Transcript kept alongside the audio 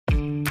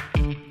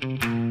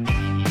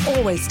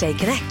always stay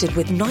connected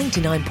with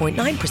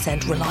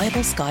 99.9%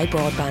 reliable Sky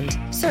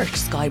Broadband. Search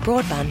Sky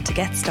Broadband to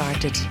get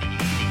started.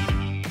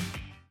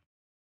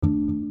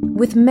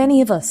 With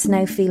many of us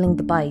now feeling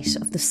the bite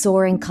of the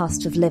soaring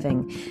cost of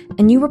living,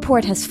 a new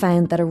report has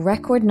found that a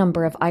record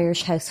number of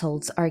Irish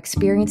households are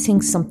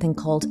experiencing something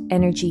called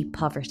energy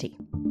poverty.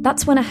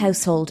 That's when a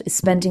household is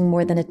spending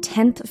more than a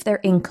tenth of their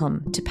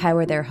income to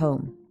power their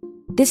home.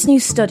 This new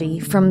study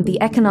from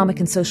the Economic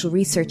and Social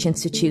Research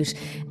Institute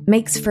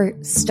makes for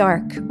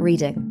stark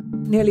reading.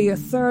 Nearly a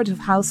third of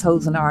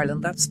households in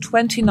Ireland, that's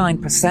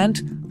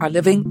 29%, are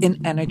living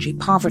in energy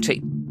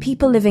poverty.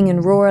 People living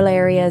in rural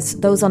areas,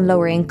 those on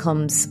lower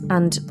incomes,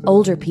 and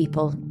older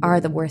people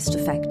are the worst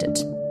affected.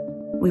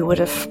 We would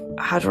have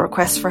had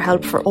requests for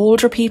help for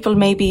older people,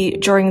 maybe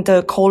during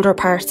the colder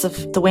parts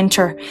of the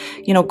winter,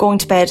 going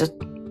to bed at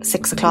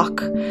 6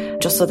 o'clock,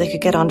 just so they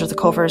could get under the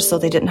covers so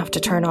they didn't have to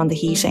turn on the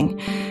heating.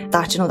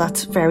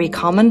 That's very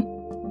common.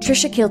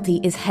 Tricia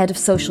Kilty is Head of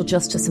Social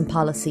Justice and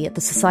Policy at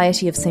the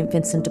Society of St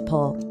Vincent de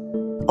Paul.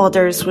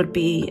 Others would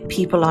be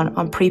people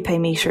on prepay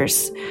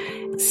meters,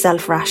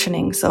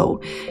 self-rationing. So,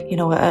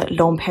 a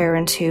lone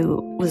parent who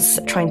was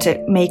trying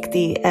to make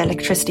the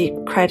electricity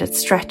credit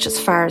stretch as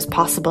far as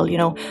possible,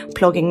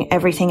 plugging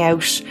everything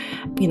out,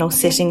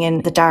 sitting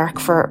in the dark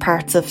for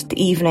parts of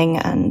the evening.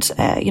 And,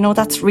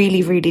 that's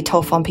really, really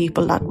tough on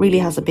people. That really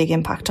has a big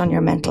impact on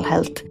your mental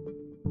health.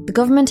 The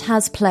government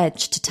has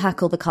pledged to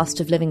tackle the cost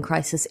of living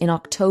crisis in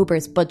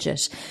October's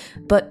budget,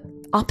 but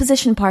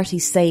opposition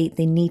parties say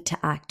they need to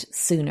act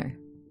sooner.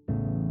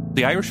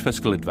 The Irish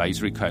Fiscal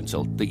Advisory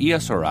Council, the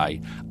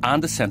ESRI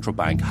and the Central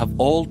Bank have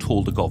all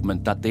told the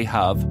government that they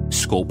have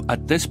scope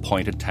at this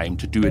point in time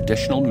to do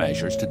additional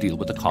measures to deal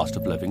with the cost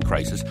of living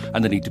crisis,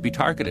 and they need to be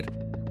targeted.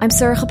 I'm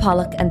Sorcha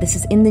Pollack and this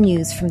is In the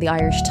News from the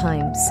Irish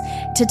Times.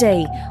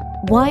 Today,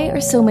 why are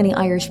so many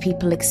Irish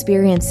people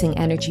experiencing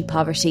energy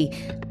poverty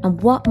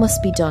and what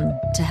must be done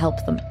to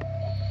help them?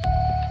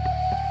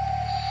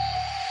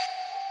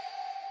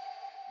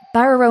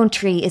 Barra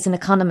Rowntree is an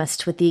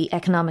economist with the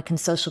Economic and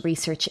Social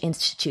Research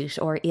Institute,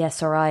 or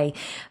ESRI.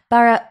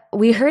 Barra,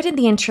 we heard in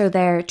the intro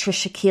there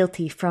Tricia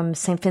Kilty from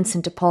St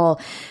Vincent de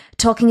Paul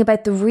talking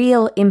about the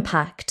real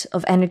impact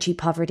of energy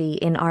poverty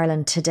in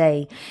Ireland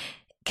today.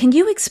 Can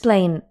you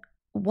explain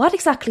what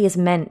exactly is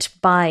meant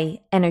by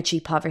energy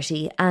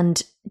poverty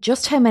and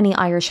just how many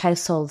Irish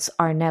households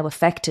are now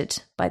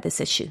affected by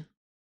this issue?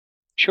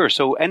 Sure.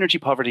 So energy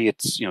poverty,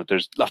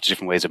 there's lots of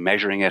different ways of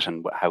measuring it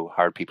and how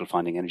hard people are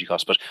finding energy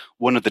costs. But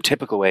one of the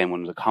typical way and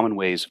one of the common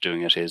ways of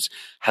doing it is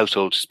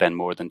households spend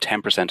more than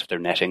 10% of their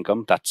net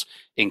income. That's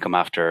income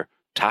after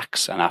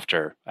tax and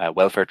after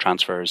welfare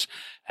transfers,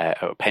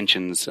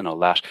 pensions and all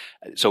that.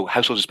 So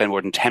households spend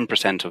more than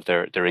 10% of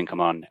their income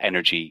on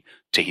energy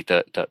to heat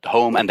the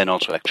home and then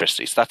also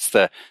electricity. So that's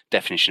the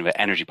definition of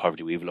energy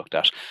poverty we've looked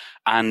at.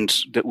 And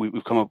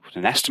we've come up with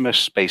an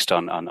estimate based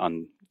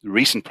on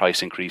recent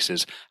price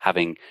increases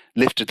having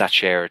lifted that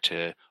share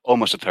to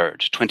almost a third,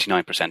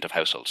 29% of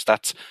households.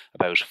 That's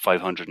about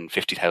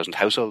 550,000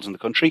 households in the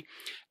country.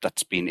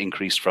 That's been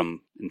increased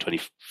from in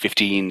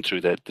 2015 through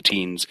the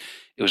teens.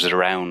 It was at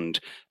around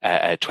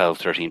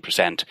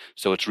 12-13%.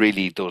 So it's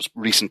really those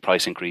recent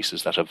price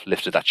increases that have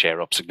lifted that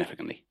share up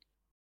significantly.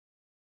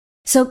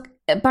 So,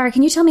 Barra,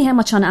 can you tell me how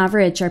much on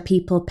average are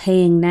people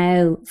paying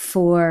now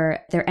for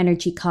their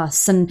energy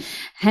costs and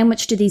how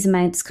much do these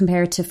amounts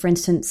compare to, for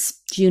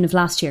instance, June of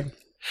last year?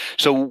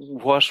 So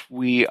what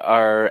we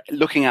are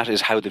looking at is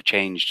how they've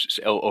changed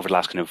over the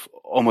last kind of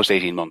almost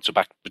 18 months. So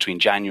back between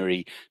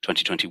January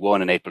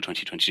 2021 and April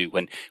 2022,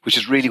 which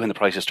is really when the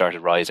prices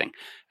started rising.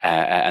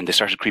 And they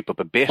started to creep up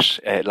a bit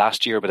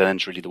last year, but then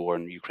it's really the war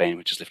in Ukraine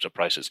which has lifted up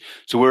prices.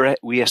 So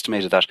we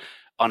estimated that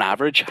on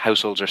average,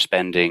 households are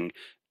spending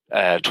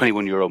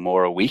 €21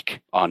 more a week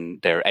on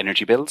their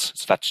energy bills.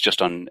 So that's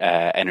just on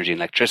energy and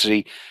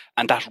electricity.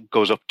 And that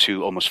goes up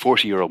to almost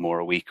 €40 more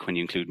a week when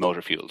you include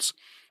motor fuels.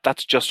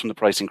 That's just from the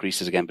price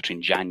increases again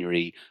between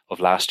January of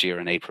last year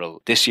and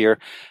April this year.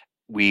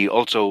 We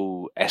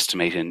also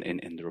estimate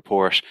in the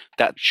report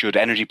that should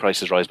energy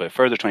prices rise by a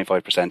further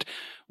 25%,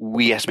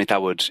 we estimate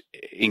that would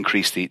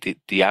increase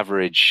the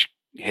average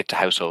hit to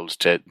households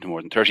to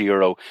more than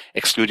 €30,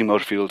 excluding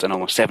motor fuels, and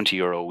almost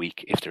 €70 a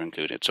week if they're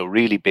included. So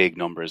really big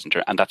numbers,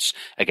 and that's,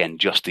 again,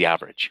 just the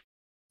average.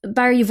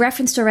 Barry, you've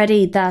referenced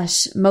already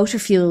that motor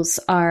fuels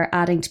are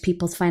adding to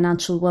people's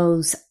financial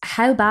woes.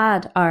 How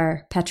bad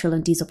are petrol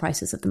and diesel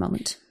prices at the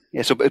moment?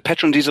 Yeah, so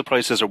petrol and diesel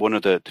prices are one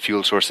of the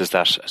fuel sources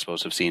that I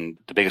suppose have seen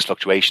the biggest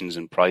fluctuations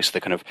in price.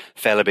 They kind of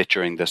fell a bit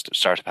during the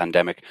start of the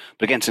pandemic.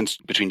 But again, since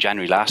between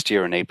January last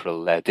year and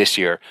April this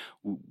year,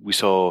 we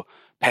saw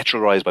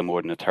petrol rise by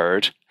more than a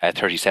third,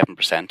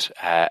 37%,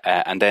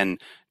 and then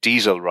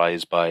diesel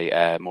rise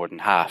by more than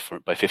half,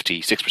 or by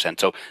 56%.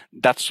 So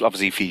that's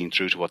obviously feeding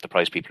through to what the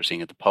price people are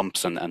seeing at the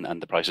pumps and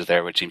the prices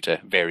there, which seem to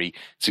vary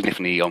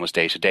significantly almost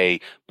day to day.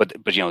 But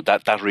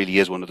that really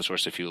is one of the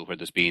sources of fuel where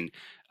there's been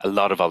a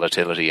lot of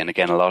volatility. And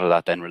again, a lot of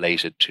that then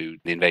related to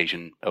the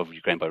invasion of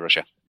Ukraine by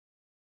Russia.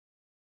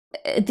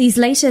 These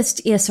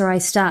latest ESRI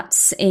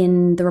stats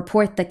in the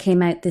report that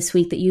came out this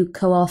week that you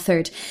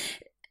co-authored,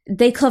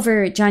 they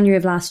cover January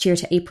of last year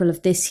to April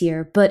of this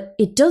year, but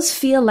it does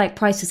feel like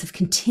prices have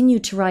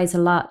continued to rise a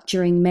lot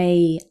during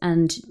May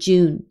and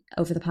June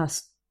over the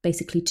past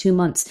basically 2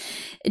 months.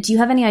 Do you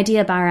have any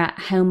idea, Barra,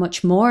 how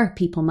much more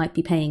people might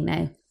be paying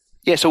now?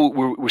 Yeah, so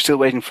we're still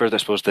waiting for, I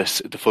suppose, the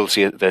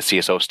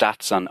CSO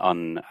stats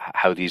on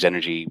how these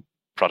energy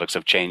products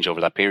have changed over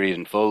that period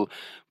in full.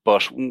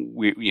 But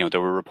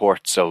there were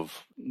reports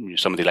of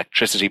some of the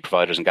electricity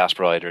providers and gas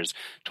providers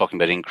talking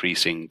about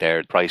increasing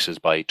their prices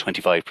by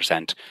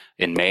 25%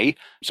 in May.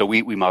 So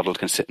we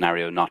modelled a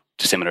scenario not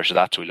dissimilar to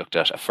that. So we looked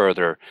at a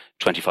further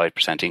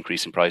 25%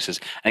 increase in prices.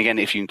 And again,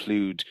 if you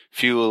include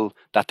fuel,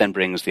 that then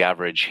brings the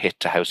average hit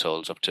to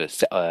households up to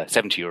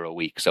 €70 a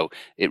week. So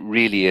it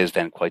really is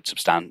then quite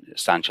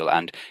substantial.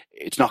 And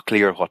it's not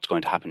clear what's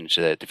going to happen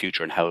into the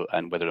future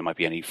and whether there might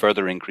be any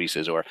further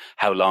increases or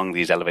how long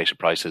these elevated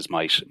prices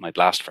might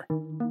last for.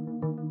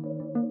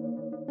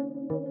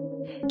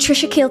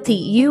 Tricia Keilty,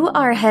 you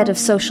are head of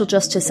social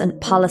justice and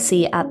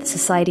policy at the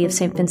Society of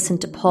St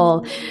Vincent de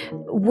Paul.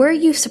 Were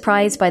you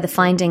surprised by the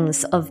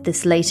findings of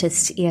this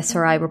latest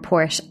ESRI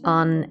report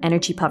on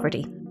energy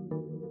poverty?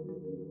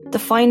 The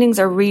findings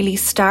are really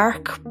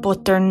stark,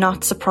 but they're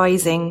not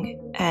surprising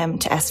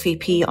to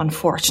SVP,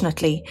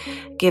 unfortunately,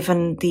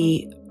 given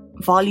the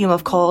volume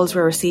of calls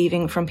we're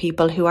receiving from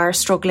people who are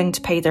struggling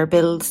to pay their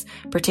bills,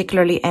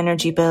 particularly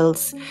energy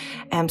bills.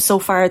 So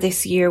far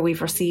this year,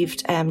 we've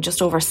received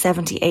just over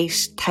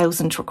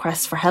 78,000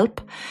 requests for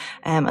help,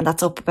 and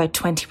that's up about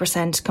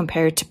 20%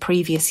 compared to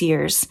previous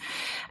years.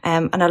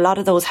 And a lot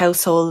of those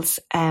households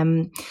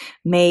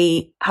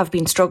may have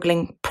been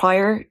struggling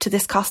prior to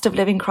this cost of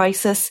living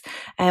crisis,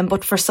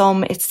 but for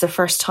some, it's their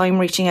first time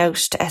reaching out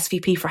to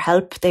SVP for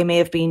help. They may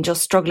have been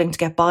just struggling to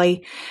get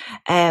by,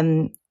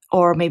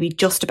 or maybe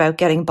just about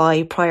getting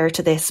by prior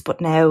to this, but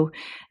now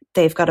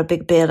they've got a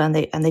big bill and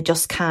they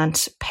just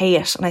can't pay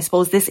it. And I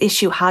suppose this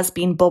issue has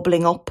been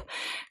bubbling up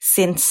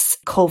since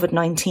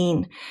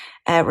COVID-19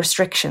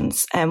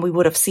 restrictions. And we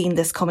would have seen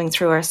this coming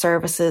through our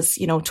services,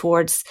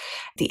 towards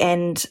the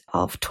end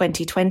of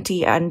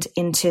 2020 and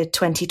into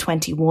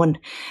 2021.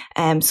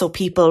 So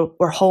people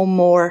were home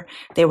more,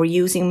 they were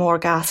using more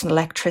gas and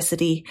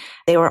electricity.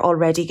 They were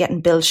already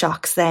getting bill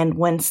shocks then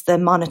once the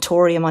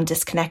moratorium on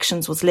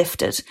disconnections was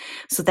lifted.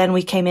 So then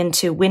we came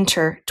into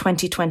winter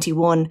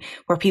 2021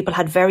 where people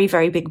had very,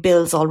 very big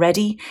bills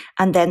already.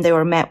 And then they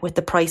were met with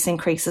the price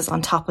increases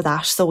on top of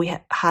that. So we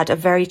had a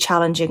very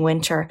challenging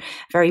winter,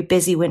 very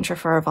busy winter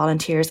for our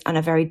volunteers, and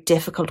a very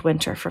difficult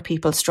winter for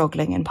people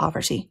struggling in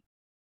poverty.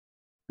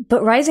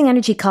 But rising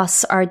energy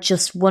costs are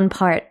just one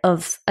part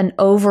of an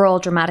overall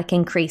dramatic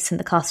increase in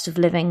the cost of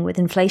living, with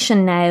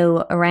inflation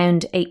now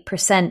around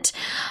 8%.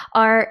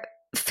 Are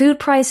food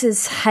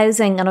prices,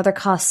 housing and other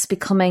costs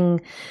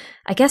becoming,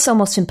 I guess,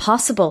 almost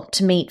impossible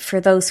to meet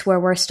for those who are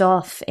worst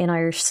off in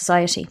Irish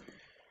society?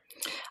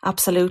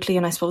 Absolutely.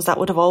 And I suppose that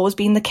would have always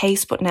been the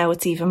case, but now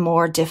it's even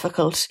more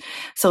difficult.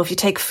 So if you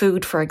take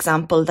food, for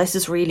example, this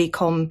has really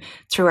come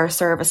through our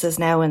services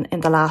now in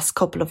the last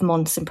couple of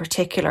months in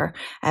particular.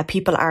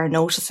 People are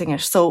noticing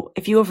it. So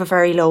if you have a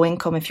very low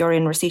income, if you're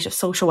in receipt of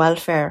social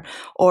welfare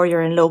or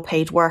you're in low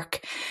paid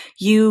work,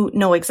 you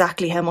know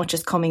exactly how much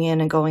is coming in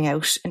and going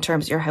out in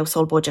terms of your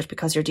household budget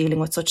because you're dealing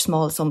with such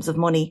small sums of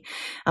money.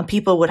 And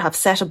people would have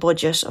set a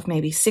budget of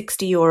maybe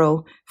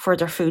 €60 for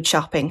their food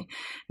shopping.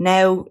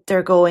 Now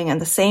they're going, and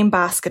the same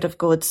basket of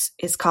goods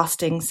is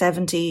costing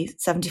 €70,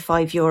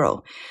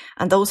 €75.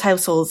 And those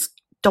households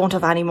don't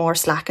have any more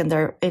slack in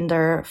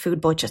their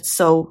food budgets.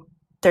 So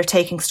they're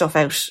taking stuff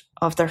out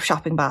of their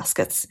shopping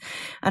baskets.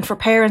 And for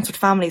parents with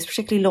families,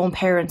 particularly lone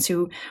parents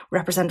who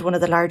represent one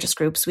of the largest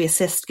groups we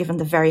assist, given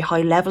the very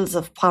high levels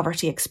of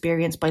poverty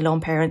experienced by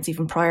lone parents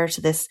even prior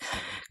to this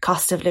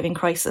cost of living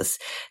crisis,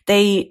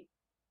 they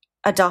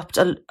adopt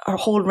a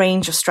whole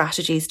range of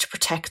strategies to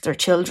protect their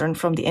children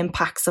from the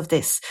impacts of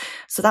this.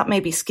 So that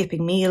may be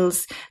skipping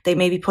meals. They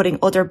may be putting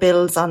other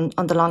bills on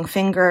the long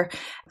finger.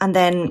 And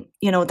then,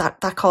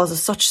 that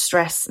causes such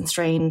stress and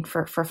strain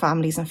for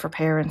families and for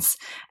parents,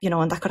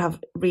 and that could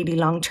have really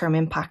long-term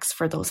impacts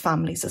for those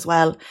families as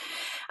well.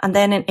 And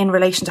then in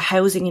relation to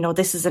housing,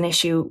 this is an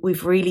issue.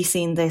 We've really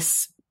seen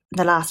this in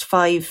the last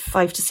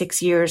 5 to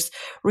 6 years,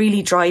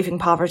 really driving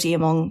poverty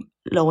among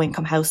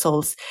low-income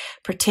households,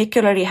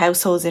 particularly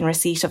households in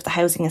receipt of the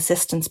housing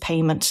assistance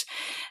payment.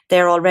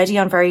 They're already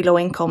on very low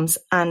incomes,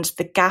 and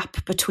the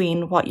gap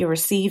between what you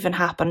receive and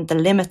happen, the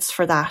limits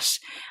for that,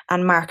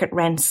 and market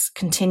rents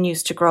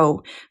continues to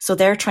grow. So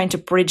they're trying to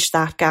bridge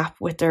that gap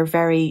with their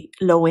very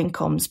low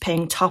incomes,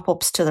 paying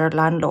top-ups to their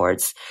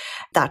landlords.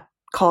 That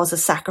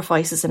causes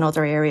sacrifices in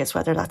other areas,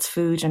 whether that's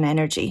food and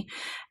energy.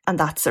 And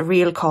that's a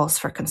real cause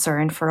for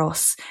concern for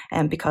us,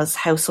 because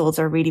households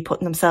are really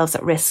putting themselves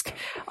at risk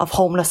of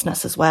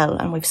homelessness as well.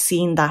 And we've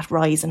seen that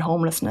rise in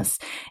homelessness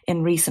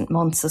in recent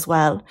months as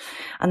well.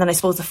 And then I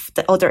suppose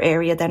the other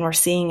area then we're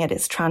seeing it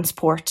is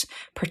transport,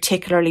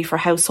 particularly for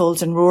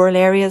households in rural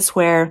areas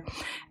where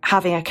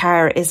having a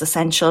car is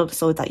essential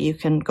so that you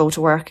can go to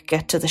work,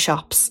 get to the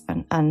shops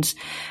and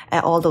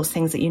all those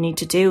things that you need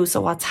to do. So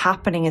what's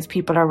happening is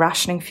people are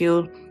rationing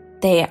fuel.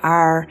 They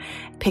are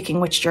picking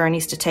which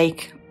journeys to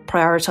take,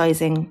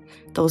 prioritising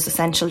those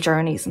essential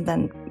journeys. And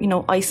then,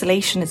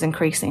 isolation is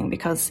increasing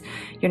because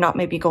you're not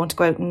maybe going to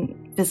go out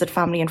and visit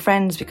family and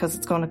friends because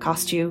it's going to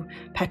cost you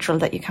petrol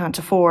that you can't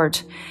afford.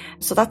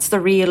 So that's the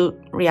real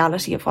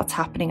reality of what's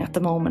happening at the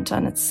moment.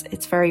 And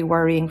it's very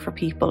worrying for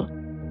people.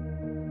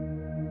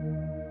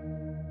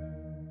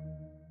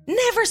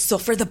 Never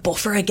suffer the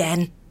buffer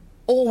again.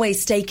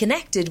 Always stay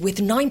connected with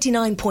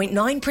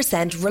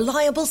 99.9%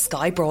 reliable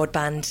Sky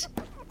Broadband.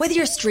 Whether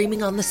you're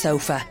streaming on the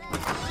sofa,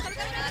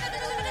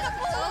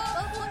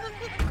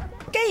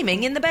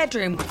 gaming in the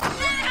bedroom,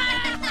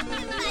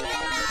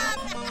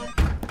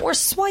 or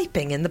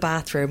swiping in the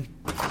bathroom.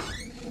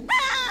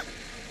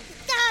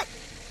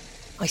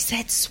 I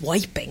said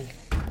swiping.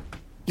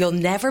 You'll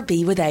never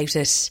be without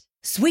it.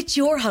 Switch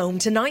your home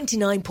to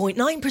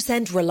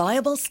 99.9%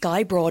 reliable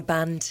Sky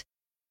Broadband.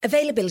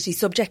 Availability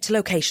subject to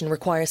location.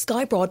 Requires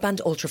Sky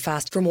Broadband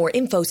Ultrafast. For more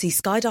info, see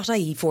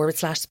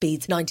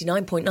sky.ie/speeds.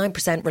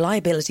 99.9%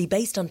 reliability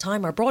based on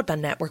time our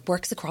broadband network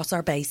works across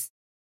our base.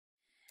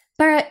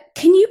 Barra,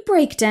 can you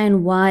break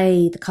down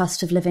why the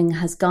cost of living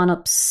has gone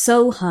up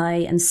so high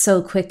and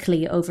so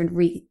quickly over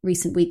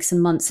recent weeks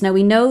and months? Now,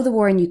 we know the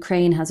war in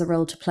Ukraine has a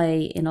role to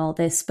play in all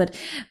this, but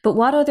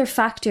what other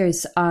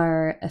factors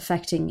are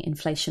affecting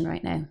inflation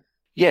right now?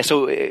 Yeah,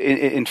 so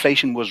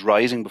inflation was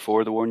rising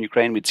before the war in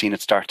Ukraine. We'd seen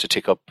it start to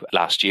tick up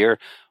last year.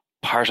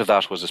 Part of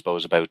that was, I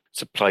suppose, about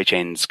supply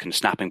chains kind of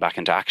snapping back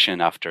into action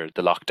after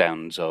the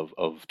lockdowns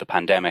of the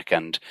pandemic,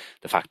 and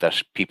the fact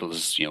that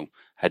people's,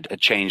 had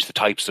changed the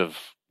types of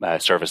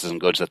services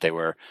and goods that they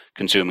were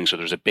consuming. So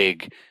there's a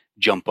big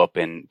jump up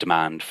in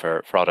demand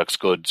for products,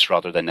 goods,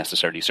 rather than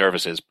necessarily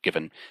services,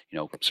 given,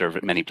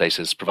 many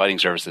places providing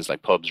services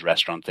like pubs,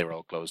 restaurants, they were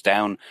all closed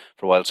down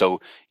for a while. So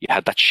you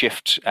had that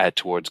shift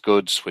towards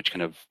goods, which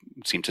kind of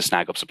seemed to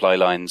snag up supply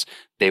lines.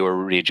 They were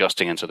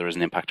readjusting, and so there was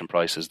an impact on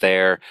prices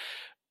there.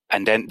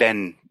 And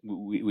then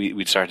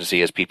we'd start to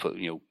see, as people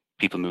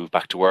move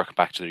back to work,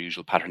 back to their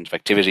usual patterns of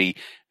activity,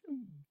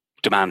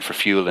 demand for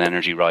fuel and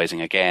energy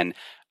rising again.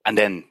 And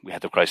then we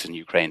had the crisis in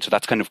Ukraine. So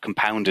that's kind of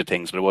compounded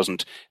things, but it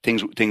wasn't,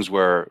 things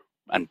were,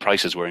 and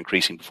prices were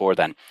increasing before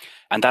then.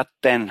 And that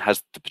then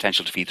has the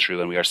potential to feed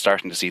through, and we are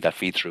starting to see that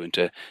feed through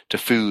into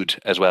food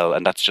as well.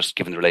 And that's just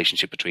given the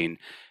relationship between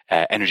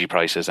energy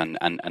prices and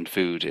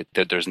food.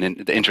 There's the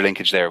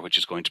interlinkage there, which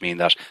is going to mean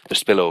that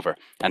there's spillover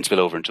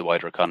into the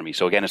wider economy.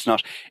 So again, it's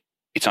not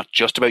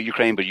just about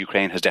Ukraine, but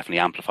Ukraine has definitely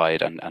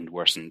amplified and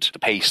worsened the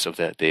pace of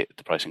the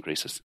price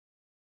increases.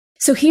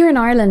 So here in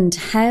Ireland,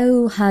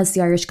 how has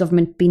the Irish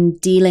government been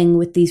dealing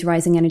with these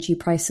rising energy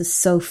prices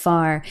so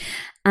far?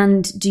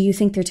 And do you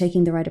think they're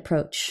taking the right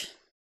approach?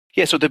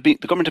 Yeah, so the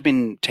government have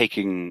been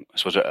taking, I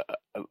suppose,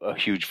 a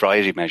huge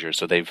variety of measures.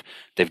 So they've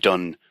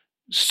done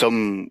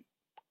some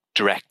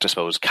direct, I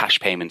suppose, cash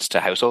payments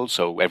to households.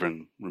 So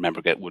everyone,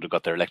 remember, would have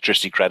got their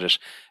electricity credit,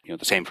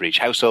 the same for each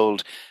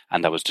household,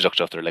 and that was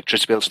deducted off their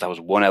electricity bill. So that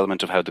was one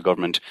element of how the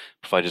government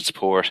provided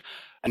support.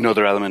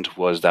 Another element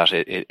was that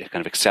it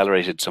kind of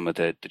accelerated some of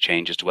the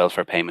changes to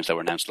welfare payments that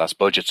were announced last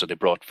budget. So they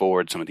brought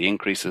forward some of the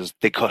increases.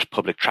 They cut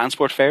public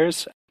transport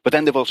fares, but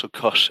then they've also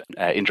cut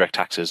indirect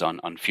taxes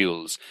on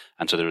fuels.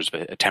 And so there was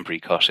a temporary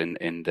cut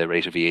in the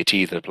rate of VAT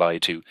that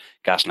applied to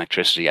gas and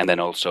electricity, and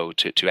then also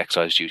to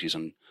excise duties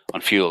on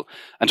fuel.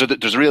 And so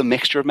there's a real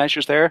mixture of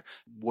measures there.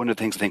 One of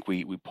the things I think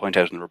we point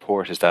out in the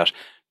report is that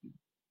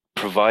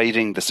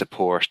providing the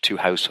support to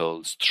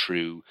households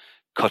through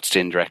cuts to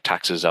indirect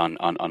taxes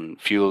on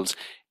fuels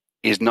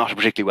is not a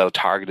particularly well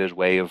targeted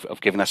way of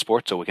giving that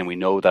support. So again, we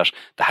know that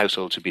the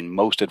households who've been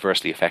most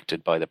adversely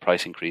affected by the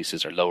price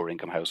increases are lower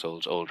income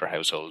households, older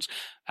households,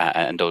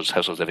 and those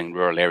households living in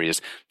rural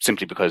areas,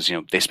 simply because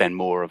they spend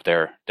more of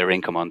their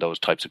income on those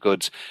types of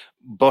goods.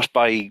 But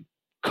by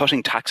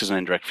cutting taxes on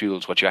indirect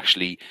fuels, what you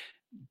actually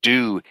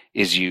do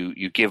is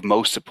you give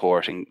most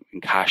support in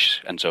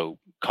cash, and so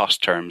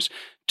cost terms,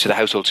 to the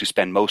households who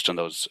spend most on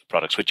those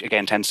products, which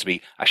again tends to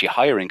be actually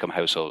higher income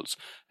households,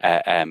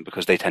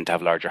 because they tend to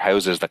have larger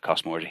houses that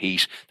cost more to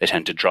heat. They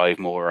tend to drive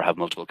more or have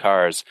multiple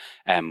cars.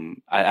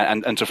 And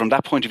so from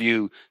that point of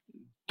view,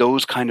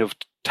 those kind of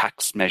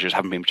tax measures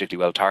haven't been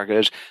particularly well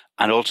targeted.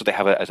 And also they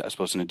have, I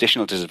suppose, an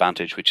additional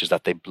disadvantage, which is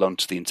that they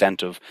blunt the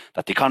incentive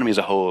that the economy as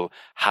a whole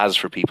has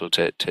for people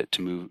to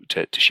move,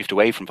 to shift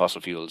away from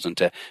fossil fuels and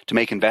to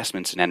make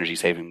investments in energy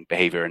saving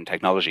behavior and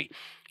technology.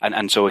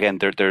 And so again,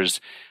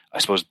 there's, I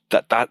suppose,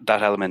 that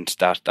element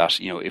that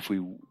if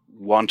we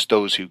want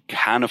those who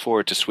can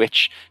afford to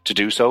switch to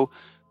do so,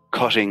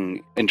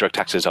 cutting indirect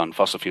taxes on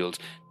fossil fuels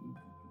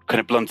kind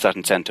of blunts that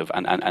incentive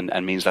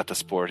and means that the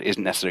support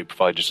isn't necessarily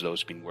provided to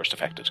those who've been worst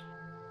affected.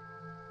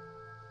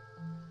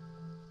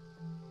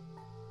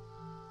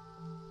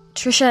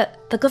 Tricia,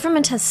 the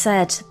government has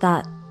said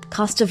that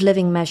cost of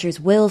living measures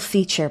will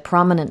feature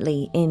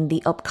prominently in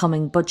the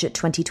upcoming Budget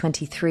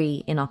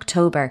 2023 in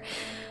October.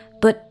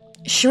 But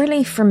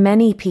surely for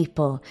many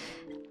people,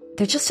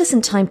 there just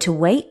isn't time to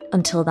wait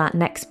until that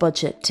next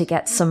budget to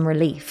get some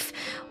relief.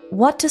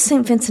 What does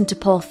St Vincent de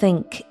Paul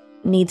think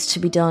needs to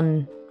be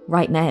done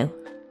right now?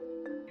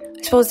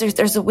 I suppose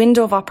there's a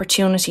window of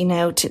opportunity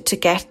now to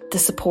get the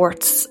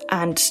supports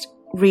and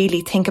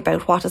really think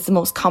about what is the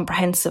most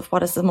comprehensive,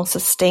 what is the most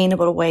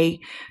sustainable way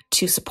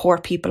to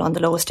support people on the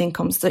lowest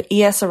incomes. The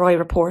ESRI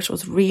report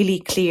was really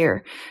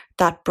clear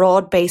that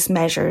broad-based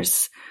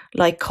measures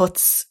like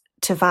cuts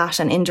to VAT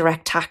and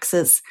indirect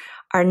taxes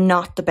are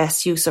not the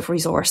best use of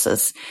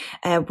resources.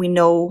 We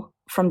know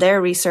from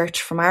their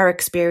research, from our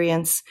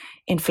experience,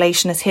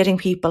 inflation is hitting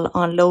people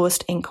on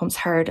lowest incomes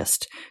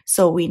hardest.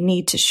 So we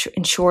need to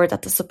ensure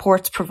that the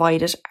supports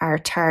provided are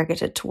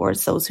targeted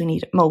towards those who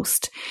need it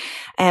most.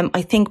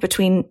 I think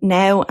between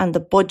now and the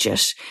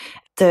budget,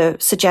 the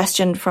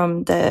suggestion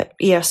from the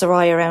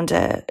ESRI around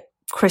a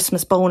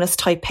Christmas bonus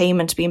type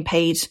payment being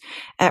paid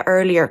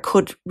earlier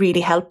could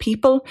really help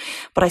people.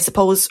 But I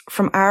suppose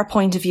from our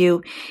point of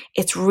view,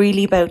 it's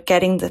really about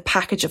getting the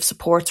package of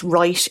supports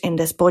right in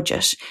this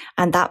budget.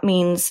 And that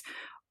means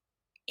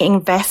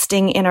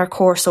investing in our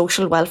core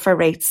social welfare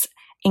rates,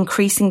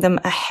 increasing them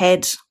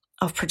ahead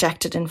of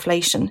projected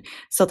inflation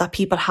so that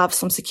people have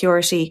some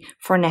security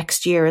for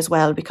next year as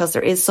well, because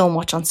there is so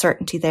much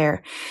uncertainty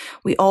there.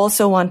 We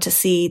also want to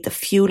see the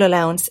fuel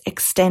allowance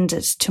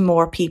extended to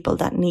more people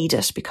that need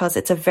it, because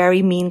it's a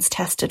very means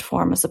tested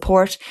form of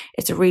support.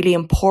 It's a really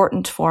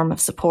important form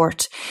of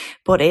support,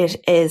 but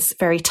it is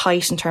very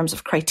tight in terms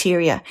of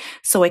criteria.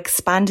 So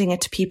expanding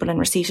it to people in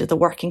receipt of the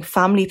working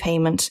family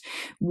payment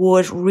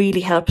would really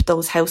help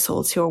those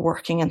households who are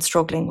working and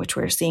struggling, which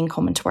we're seeing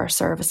come into our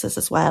services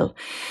as well.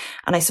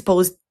 And I suppose,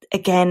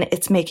 again,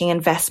 it's making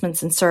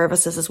investments in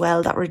services as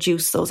well that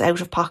reduce those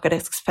out-of-pocket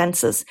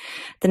expenses.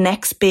 The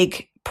next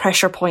big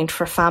pressure point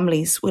for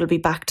families will be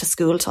back to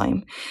school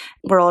time.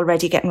 We're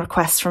already getting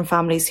requests from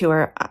families who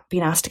are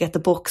being asked to get the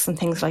books and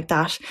things like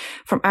that.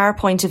 From our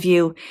point of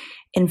view,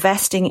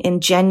 investing in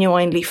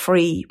genuinely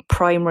free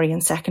primary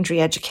and secondary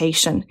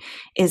education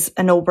is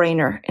a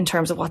no-brainer in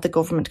terms of what the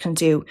government can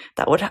do.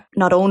 That would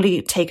not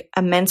only take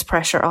immense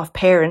pressure off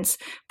parents,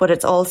 but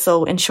it's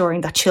also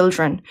ensuring that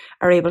children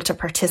are able to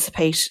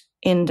participate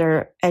in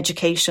their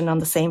education on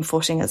the same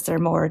footing as their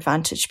more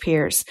advantaged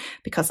peers,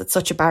 because it's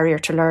such a barrier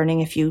to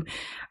learning if you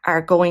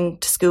are going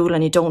to school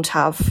and you don't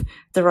have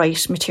the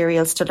right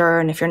materials to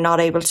learn, if you're not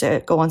able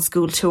to go on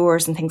school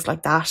tours and things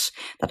like that,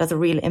 that has a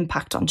real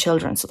impact on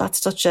children. So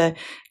that's such a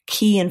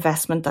key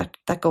investment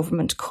that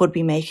government could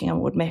be making and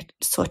would make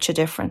such a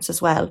difference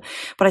as well.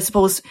 But I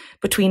suppose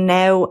between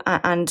now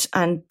and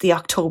the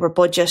October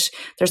budget,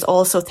 there's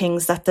also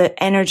things that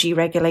the energy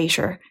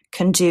regulator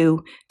can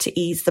do to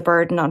ease the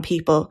burden on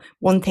people.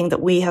 One thing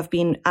that we have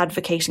been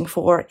advocating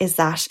for is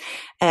that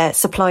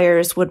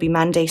suppliers would be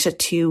mandated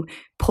to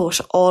put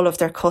all of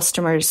their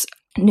customers,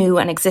 new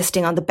and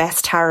existing, on the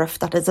best tariff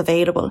that is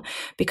available,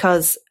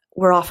 because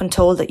we're often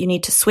told that you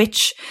need to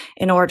switch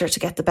in order to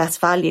get the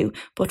best value.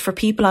 But for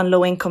people on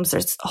low incomes,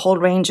 there's a whole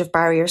range of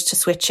barriers to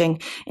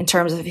switching in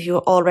terms of if you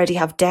already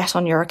have debt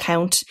on your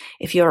account,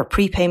 if you're a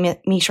prepay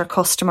meter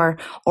customer,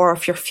 or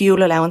if your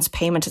fuel allowance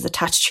payment is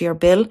attached to your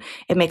bill,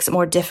 it makes it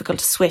more difficult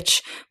to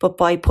switch. But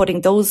by putting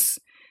those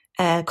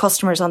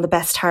customers on the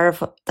best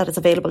tariff that is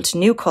available to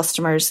new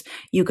customers,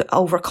 you could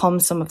overcome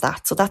some of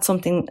that. So that's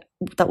something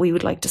that we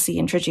would like to see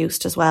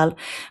introduced as well.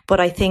 But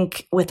I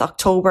think with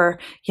October,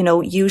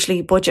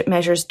 usually budget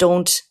measures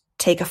don't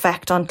take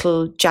effect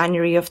until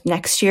January of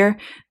next year.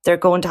 They're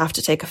going to have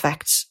to take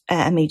effect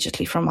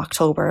immediately from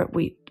October.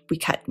 We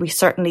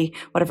certainly,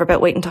 whatever about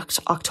waiting to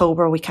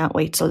October, we can't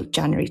wait till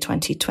January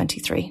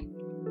 2023.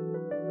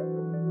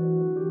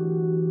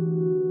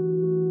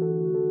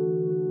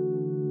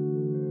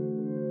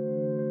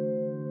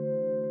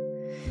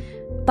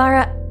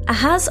 Barra,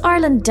 has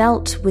Ireland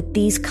dealt with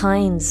these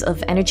kinds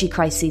of energy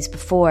crises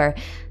before?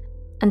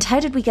 And how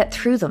did we get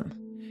through them?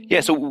 Yeah,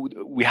 so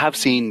we have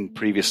seen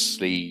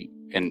previously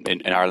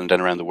in Ireland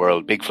and around the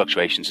world big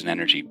fluctuations in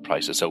energy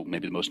prices. So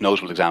maybe the most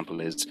notable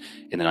example is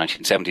in the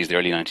 1970s, the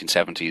early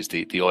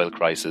 1970s, the oil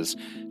crisis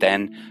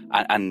then.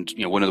 And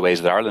one of the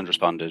ways that Ireland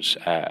responded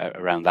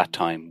around that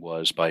time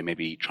was by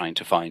maybe trying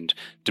to find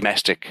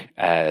domestic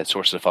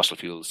sources of fossil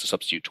fuels to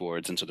substitute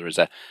towards. And so there is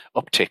a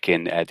uptick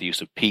in the use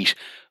of peat.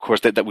 Of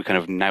course, that we kind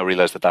of now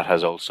realise that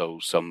has also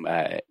some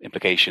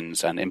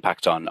implications and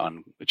impacts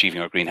on achieving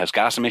our greenhouse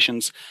gas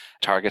emissions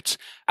targets,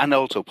 and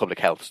also public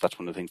health. So that's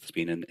one of the things that's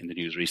been in the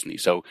news recently.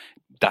 So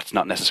that's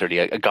not necessarily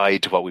a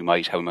guide to how we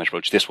might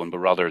approach this one, but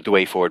rather the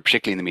way forward,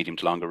 particularly in the medium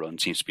to longer run,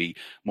 seems to be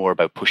more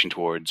about pushing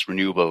towards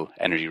renewable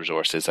energy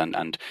resources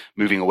and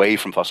moving away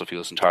from fossil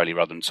fuels entirely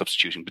rather than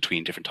substituting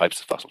between different types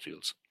of fossil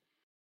fuels.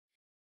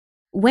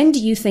 When do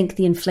you think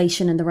the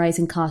inflation and the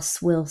rising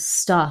costs will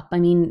stop? I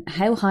mean,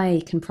 how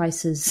high can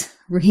prices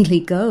really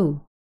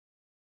go?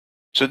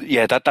 So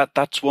yeah,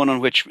 that's one on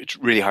which it's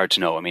really hard to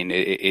know. I mean,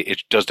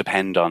 it does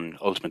depend on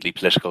ultimately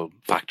political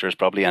factors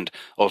probably, and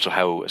also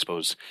how, I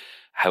suppose,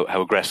 how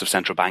aggressive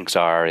central banks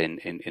are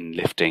in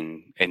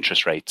lifting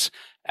interest rates.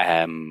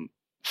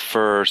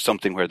 For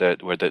something where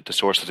the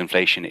source of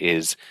inflation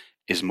is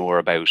more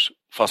about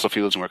fossil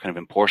fuels, and we're kind of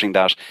importing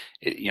that,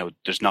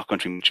 there's not going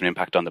to be much of an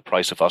impact on the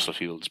price of fossil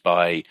fuels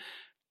by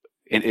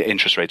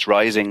interest rates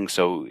rising.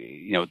 So,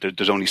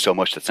 there's only so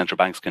much that central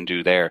banks can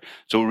do there.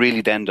 So it really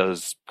then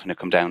does kind of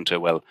come down to,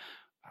 well,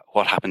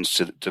 what happens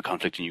to the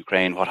conflict in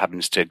Ukraine? What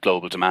happens to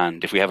global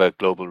demand? If we have a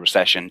global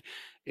recession,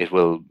 it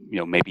will,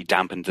 maybe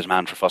dampen the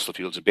demand for fossil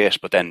fuels a bit,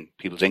 but then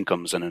people's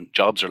incomes and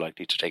jobs are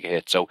likely to take a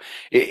hit. So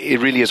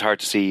it really is hard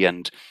to see.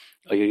 And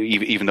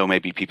even though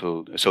maybe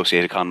people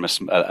associate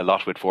economists a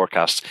lot with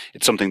forecasts,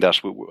 it's something that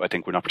I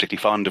think we're not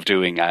particularly fond of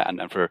doing,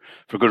 and for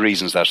good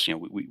reasons, that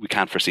we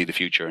can't foresee the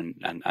future,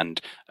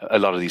 and a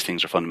lot of these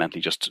things are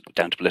fundamentally just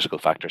down to political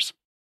factors.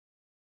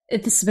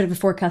 This is a bit of a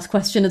forecast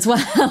question as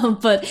well,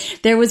 but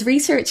there was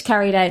research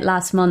carried out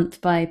last month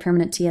by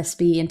Permanent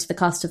TSB into the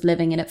cost of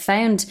living, and it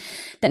found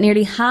that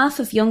nearly half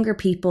of younger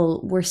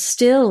people were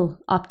still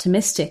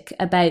optimistic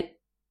about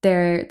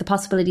the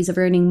possibilities of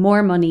earning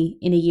more money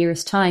in a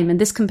year's time.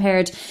 And this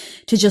compared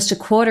to just a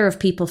quarter of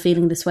people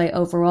feeling this way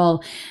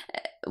overall.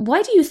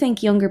 Why do you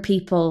think younger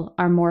people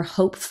are more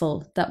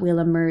hopeful that we'll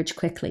emerge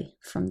quickly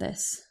from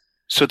this?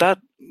 So that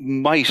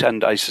might,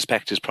 and I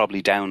suspect is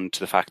probably down to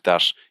the fact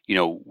that,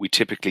 we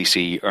typically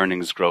see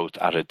earnings growth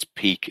at its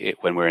peak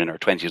when we're in our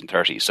 20s and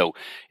 30s. So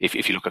if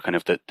you look at kind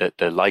of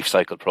the life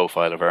cycle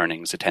profile of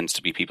earnings, it tends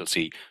to be people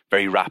see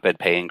very rapid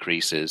pay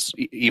increases,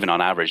 even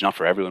on average, not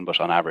for everyone, but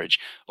on average,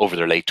 over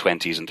their late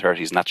 20s and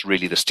 30s. And that's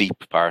really the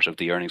steep part of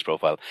the earnings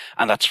profile.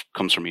 And that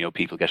comes from,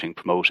 people getting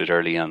promoted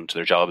early on to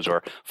their jobs,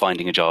 or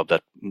finding a job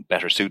that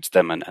better suits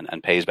them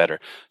and pays better.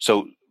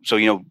 So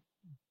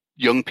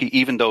young people,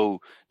 even though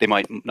they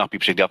might not be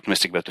particularly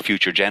optimistic about the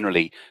future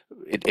generally,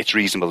 it's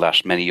reasonable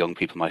that many young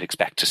people might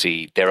expect to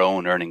see their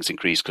own earnings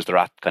increase, because they're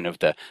at kind of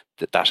that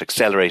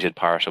accelerated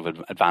part of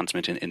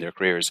advancement in their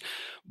careers.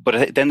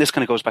 But then this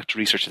kind of goes back to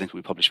research I think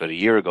we published about a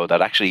year ago,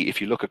 that actually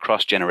if you look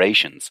across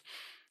generations,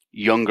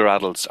 younger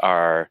adults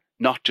are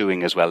not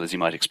doing as well as you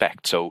might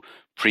expect. So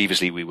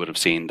previously we would have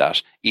seen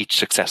that each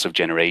successive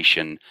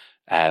generation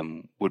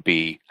would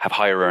have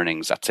higher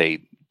earnings at,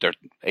 say, they're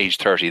age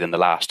 30 than the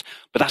last,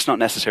 but that's not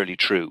necessarily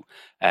true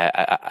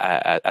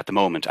at the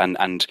moment,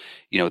 and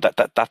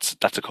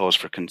that's a cause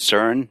for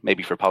concern,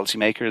 maybe for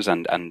policymakers,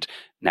 and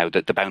now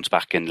the bounce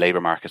back in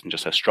labour market and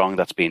just how strong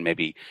that's been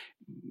maybe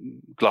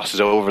glosses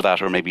over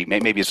that, or maybe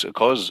it's a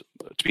cause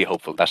to be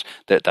hopeful that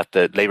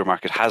the labour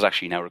market has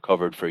actually now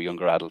recovered for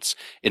younger adults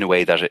in a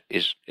way that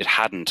it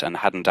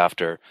hadn't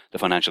after the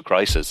financial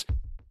crisis.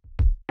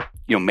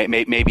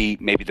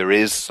 Maybe there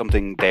is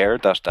something there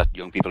that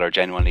young people are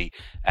genuinely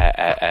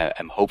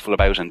hopeful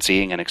about and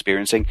seeing and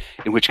experiencing,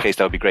 in which case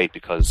that would be great,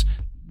 because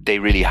they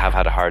really have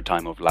had a hard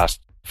time over the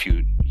last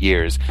few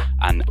years,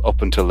 and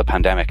up until the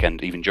pandemic,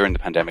 and even during the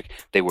pandemic,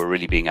 they were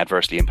really being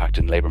adversely impacted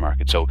in the labour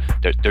market. So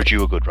they're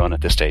due a good run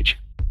at this stage.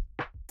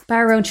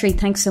 Barra Rowntree,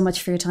 thanks so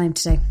much for your time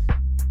today.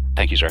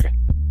 Thank you, Zerga.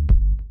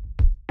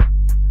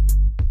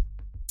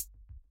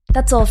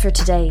 That's all for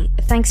today.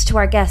 Thanks to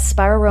our guests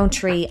Barra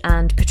Rowntree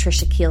and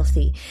Patricia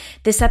Keilthy.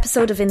 This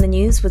episode of In the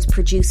News was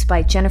produced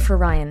by Jennifer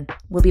Ryan.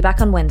 We'll be back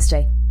on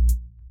Wednesday.